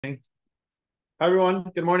Hi,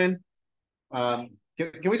 everyone. Good morning. Can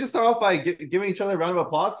we just start off by giving each other a round of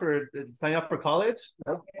applause for signing up for college?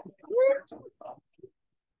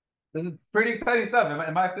 This is pretty exciting stuff.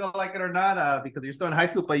 It might feel like it or not because you're still in high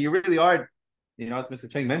school, but you really are. As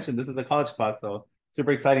Mr. Chang mentioned, this is a college class, so super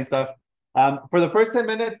exciting stuff. For the first 10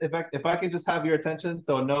 minutes, if I can just have your attention,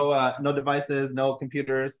 so no devices, no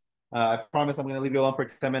computers. I promise I'm going to leave you alone for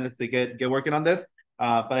 10 minutes to get working on this.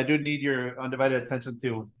 But I do need your undivided attention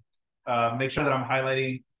to make sure that I'm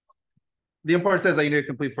highlighting the important steps that you need to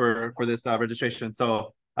complete for this registration.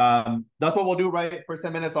 So that's what we'll do, right? First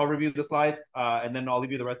 10 minutes, I'll review the slides, and then I'll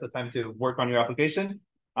leave you the rest of the time to work on your application.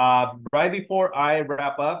 Right before I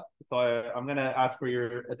wrap up, so I'm going to ask for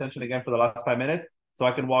your attention again for the last 5 minutes so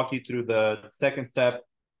I can walk you through the second step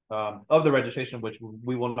of the registration, which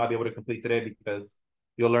we will not be able to complete today because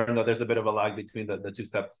you'll learn that there's a bit of a lag between the two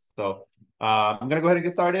steps. So I'm going to go ahead and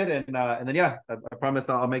get started. And then, yeah, I promise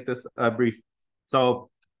I'll make this brief. So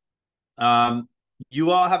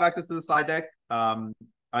you all have access to the slide deck.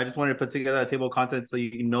 I just wanted to put together a table of contents so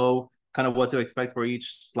you know kind of what to expect for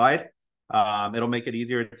each slide. It'll make it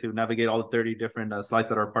easier to navigate all the 30 different slides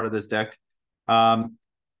that are part of this deck. In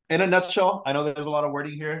a nutshell, I know there's a lot of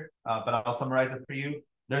wording here, but I'll summarize it for you.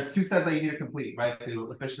 There's two steps that you need to complete, right,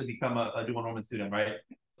 to officially become a dual enrollment student, right?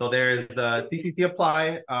 So there's the CCC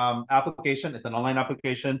Apply application. It's an online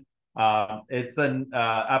application. It's an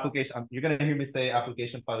application. You're gonna hear me say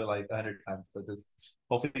application probably like 100 times. So just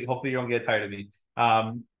hopefully you don't get tired of me.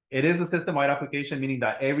 It is a system-wide application, meaning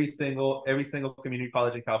that every single community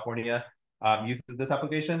college in California uses this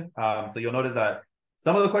application. So you'll notice that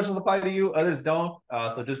some of the questions apply to you, others don't.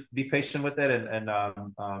 So just be patient with it, and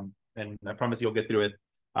I promise you'll get through it.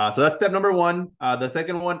 So that's step number one. The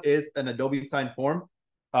second one is an Adobe sign form.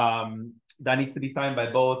 That needs to be signed by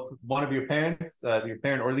both one of your parents, your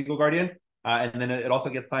parent or legal guardian, and then it also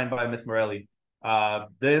gets signed by Miss Morelli.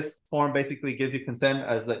 This form basically gives you consent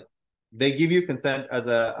they give you consent as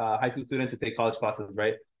a high school student to take college classes,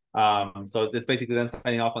 right? So it's basically them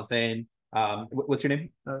signing off on saying, what's your name?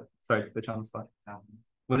 Sorry, which on the spot.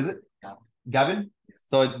 What is it? Gavin.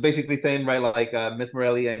 So it's basically saying, right, like Miss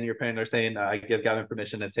Morelli and your parent are saying, I give Gavin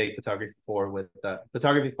permission to take photography 4 with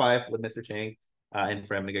photography 5 with Mr. Chang. And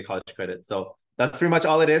for him to get college credit. So that's pretty much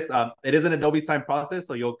all it is. It is an Adobe sign process,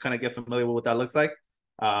 so you'll kind of get familiar with what that looks like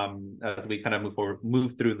as we kind of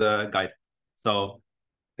move through the guide. So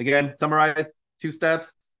again, summarize 2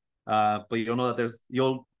 steps, but you'll know that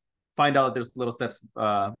you'll find out that there's little steps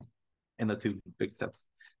in the 2 big steps.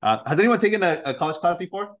 Has anyone taken a college class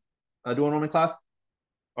before? A dual enrollment class?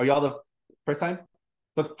 Are y'all the first time?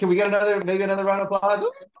 So can we get maybe another round of applause?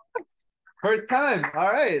 First time.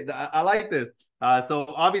 All right. I like this. So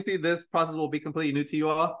obviously this process will be completely new to you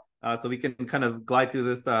all. So we can kind of glide through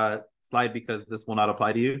this slide because this will not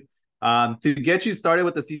apply to you. To get you started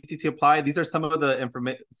with the CCT Apply, these are some of the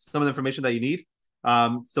information that you need.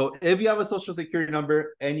 So if you have a social security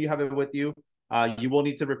number and you have it with you, you will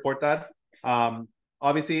need to report that.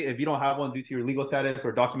 Obviously, if you don't have one due to your legal status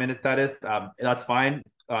or documented status, that's fine.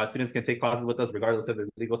 Students can take classes with us regardless of their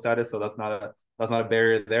legal status, so that's not a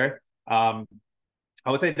barrier there. I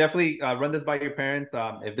would say definitely run this by your parents.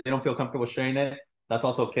 If they don't feel comfortable sharing it, that's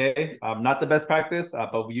also okay. Not the best practice,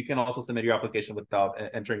 but you can also submit your application without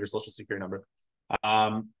entering your social security number.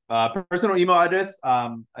 Personal email address.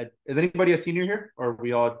 Is anybody a senior here, or are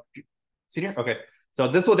we all senior? Okay, so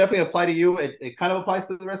this will definitely apply to you. It kind of applies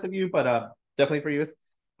to the rest of you, but definitely for you.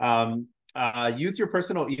 Use your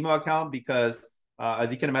personal email account because, as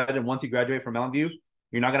you can imagine, once you graduate from Mountain View,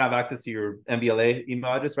 you're not gonna have access to your MBLA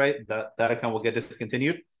email address, right? That account will get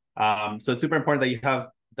discontinued. So it's super important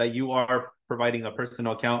that you are providing a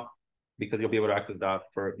personal account because you'll be able to access that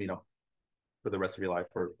for the rest of your life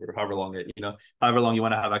or however long you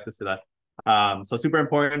want to have access to that. So super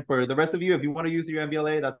important for the rest of you. If you want to use your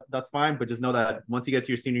MBLA, that's fine. But just know that once you get to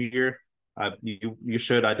your senior year, you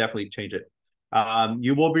should definitely change it.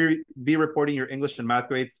 You will be reporting your English and math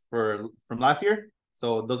grades from last year.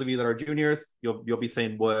 So those of you that are juniors, you'll be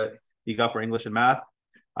saying what you got for English and math,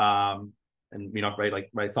 and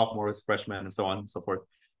right, sophomores, freshmen, and so on and so forth.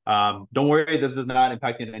 Don't worry, this does not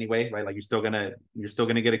impact you in any way, right? Like you're still gonna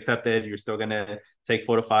get accepted, you're still gonna take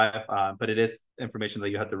 4 to 5, but it is information that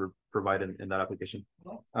you have to provide in that application.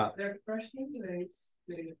 They're freshmen.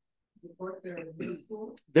 They report their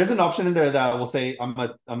school. There's an option in there that will say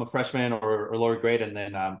I'm a freshman or lower grade, and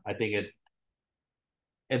then I think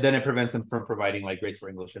it prevents them from providing like grades for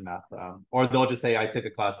English and math, or they'll just say I took a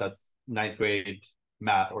class that's 9th grade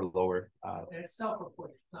math or lower. It's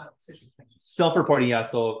self-reporting, not official. Self-reporting, yeah.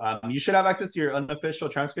 So you should have access to your unofficial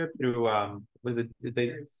transcript through what is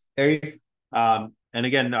it? Aries. And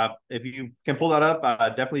again, if you can pull that up,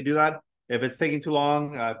 definitely do that. If it's taking too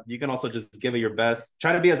long, you can also just give it your best.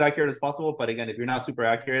 Try to be as accurate as possible. But again, if you're not super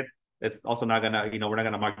accurate, it's also not gonna, we're not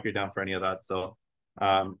gonna mark you down for any of that. So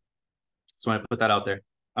just want to put that out there.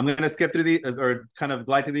 I'm gonna skip through these or kind of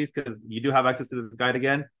glide through these because you do have access to this guide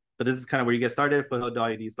again. But this is kind of where you get started.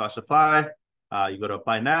 Foothill.edu/apply. You go to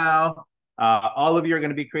apply now. All of you are going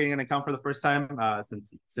to be creating an account for the first time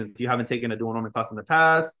since you haven't taken a dual enrollment class in the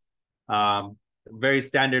past. Very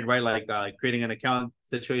standard, right? Like creating an account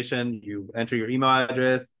situation. You enter your email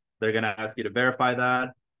address. They're going to ask you to verify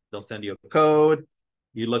that. They'll send you a code.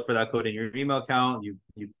 You look for that code in your email account. You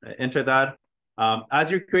enter that. As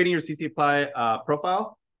you're creating your CC Apply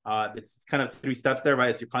profile, it's kind of 3 steps there, right?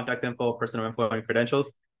 It's your contact info, personal info, and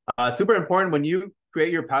credentials. Super important when you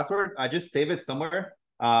create your password, just save it somewhere.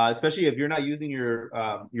 Especially if you're not using your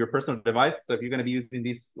personal device. So if you're going to be using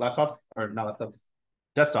these laptops or not laptops,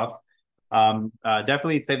 desktops,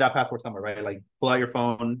 definitely save that password somewhere, right? Like pull out your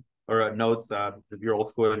phone or notes. If you're old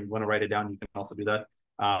school and you want to write it down, you can also do that.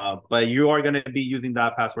 But you are going to be using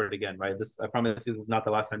that password again, right? This, I promise you, this is not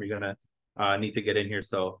the last time you're going to need to get in here.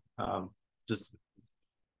 So just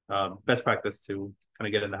best practice to kind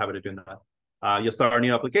of get in the habit of doing that. You'll start a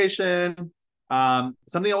new application.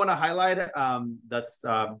 Something I want to highlight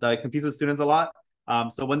that confuses students a lot.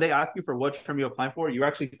 So when they ask you for what term you're applying for, you're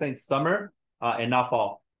actually saying summer and not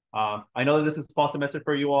fall. I know that this is fall semester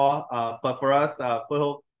for you all, but for us,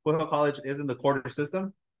 Foothill College is in the quarter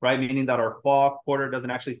system, right? Meaning that our fall quarter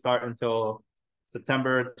doesn't actually start until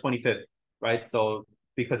September 25th, right? So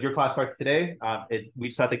because your class starts today, we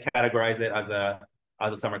just have to categorize it as a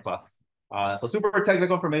summer class. So super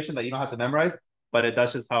technical information that you don't have to memorize, but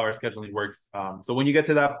that's just how our scheduling works. So when you get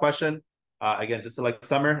to that question, again, just select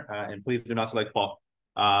summer and please do not select fall.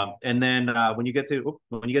 And then when you get to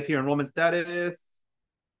your enrollment status,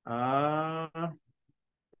 right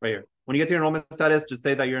here. When you get to your enrollment status, just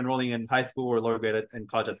say that you're enrolling in high school or lower grade and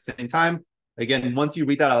college at the same time. Again, once you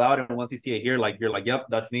read that aloud and once you see it here, like you're like, yep,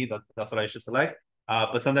 that's me. That's what I should select.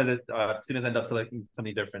 But sometimes students end up selecting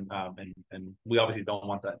something different, and we obviously don't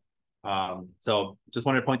want that. So just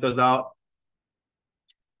wanted to point those out.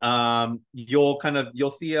 You'll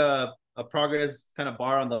see a progress kind of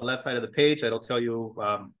bar on the left side of the page. It'll tell you,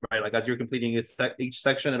 right, like as you're completing each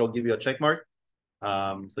section, it'll give you a check mark.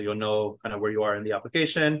 So you'll know kind of where you are in the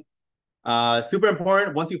application. Super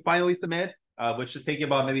important, once you finally submit, which should take you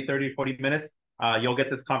about maybe 30 to 40 minutes, you'll get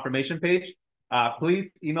this confirmation page.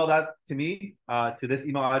 Please email that to me, to this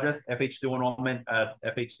email address,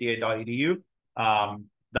 fhdualenrollment@fhda.edu.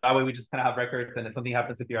 That way we just kind of have records, and if something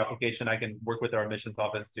happens with your application, I can work with our admissions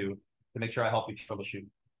office to make sure I help you troubleshoot.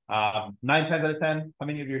 9 times out of 10, how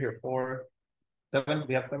many of you are here? 4, 7?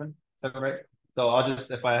 We have 7, right? So I'll just,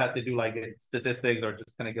 if I had to do like statistics or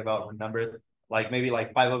just kind of give out numbers, like maybe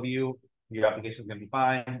like 5 of you, your application is going to be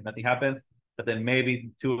fine, nothing happens. But then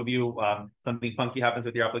maybe 2 of you, something funky happens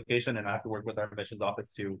with your application, and I have to work with our admissions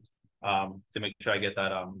office to make sure I get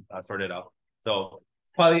that sorted out. So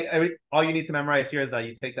probably all you need to memorize here is that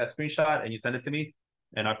you take that screenshot and you send it to me,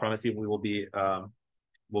 and I promise you we will be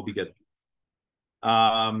good.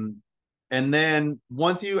 And then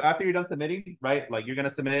after you're done submitting, right, like you're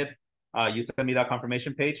gonna submit, you send me that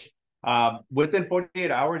confirmation page. Within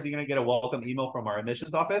 48 hours, you're gonna get a welcome email from our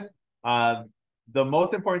admissions office. The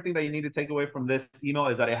most important thing that you need to take away from this email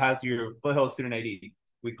is that it has your Foothill student ID.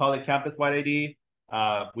 We call it campus-wide ID.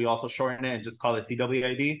 We also shorten it and just call it CW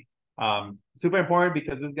ID. Super important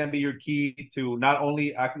because this is going to be your key to not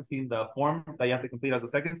only accessing the form that you have to complete as a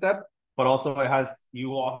second step, but also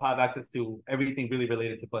you all have access to everything really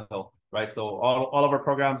related to Foothill, right? So all of our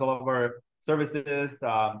programs, all of our services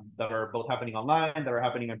that are both happening online, that are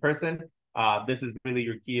happening in person, this is really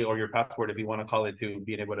your key or your passport, if you want to call it, to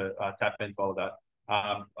being able to tap into all of that.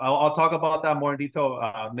 I'll talk about that more in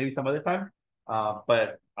detail maybe some other time.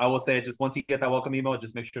 But I will say, just once you get that welcome email,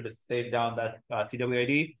 just make sure to save down that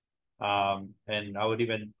CWID. And I would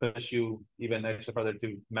even push you even extra further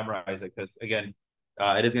to memorize it, because again,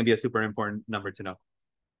 it is going to be a super important number to know.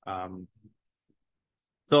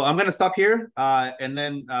 So I'm going to stop here. And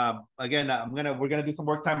then again, we're going to do some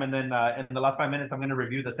work time. And then in the last 5 minutes, I'm going to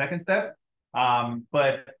review the second step.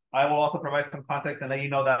 But I will also provide some context and let you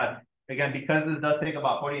know that, again, because this does take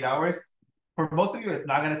about 48 hours, for most of you, it's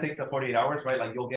not going to take the 48 hours, right? Like you'll get